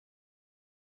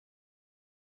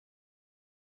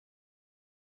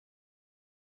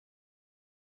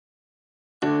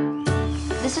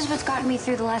This is what's gotten me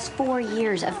through the last 4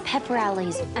 years of pep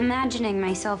rallies, imagining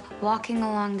myself walking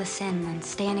along the Seine and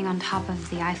standing on top of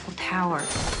the Eiffel Tower.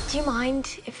 Do you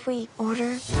mind if we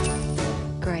order?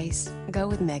 Grace, go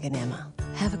with Meg and Emma.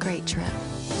 Have a great trip.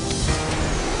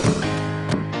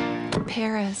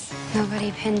 Paris.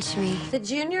 Nobody pinched me. The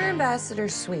Junior Ambassador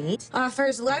Suite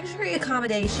offers luxury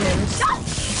accommodations.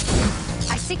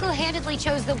 I single-handedly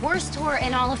chose the worst tour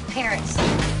in all of Paris.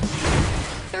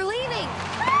 They're leaving!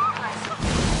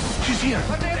 She's here!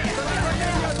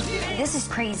 This is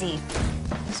crazy.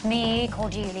 It's me,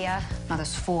 Cordelia.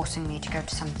 Mother's forcing me to go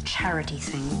to some charity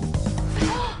thing.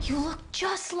 You look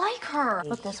just like her.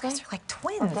 Look this way. You guys are like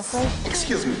twins. This way.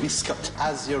 Excuse me, Miss Scott.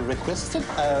 As you requested,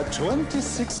 a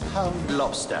 26-pound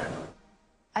lobster.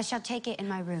 I shall take it in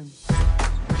my room.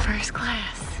 First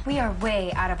class. We are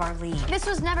way out of our league. This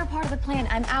was never part of the plan.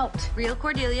 I'm out. Real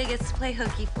Cordelia gets to play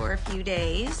hooky for a few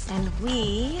days. And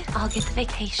we all get the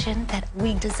vacation that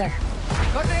we deserve.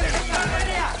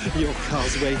 Your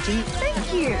car's waiting.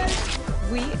 Thank you.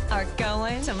 We are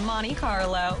going to Monte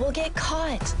Carlo. We'll get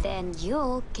caught. Then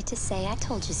you'll get to say I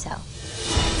told you so.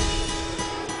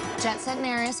 Jet Set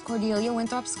Maris, Cordelia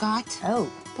Winthrop Scott. Oh,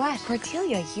 what?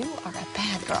 Cordelia, you are a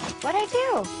bad girl. What'd I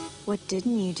do? What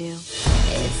didn't you do?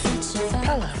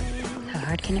 Hello. How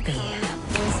hard can it be?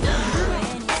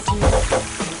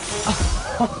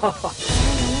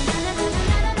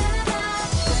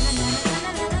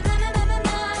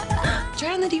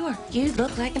 Try on the Dior. You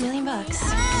look like $1 million.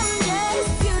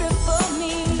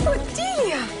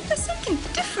 Cordelia, there's something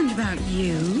different about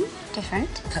you.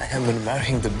 Different? I have been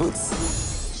wearing the boots.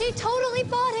 She totally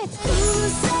bought it.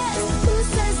 Who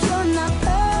says you're not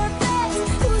perfect?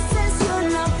 Who says you're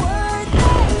not worth it?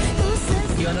 Who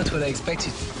says You are not what I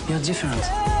expected. You're different.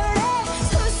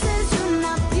 Who says you're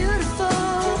not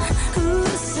beautiful? Who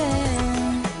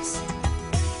says?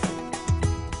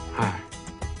 Hi.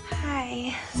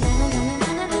 Hi.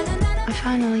 I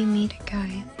finally meet a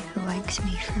guy who likes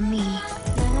me for me.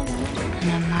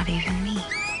 And I'm not even me.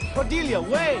 Cordelia,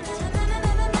 wait!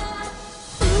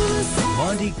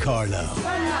 Monte Carlo.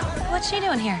 What's she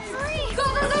doing here?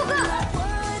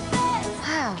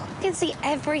 Wow, you can see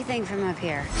everything from up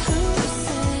here. Who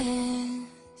says?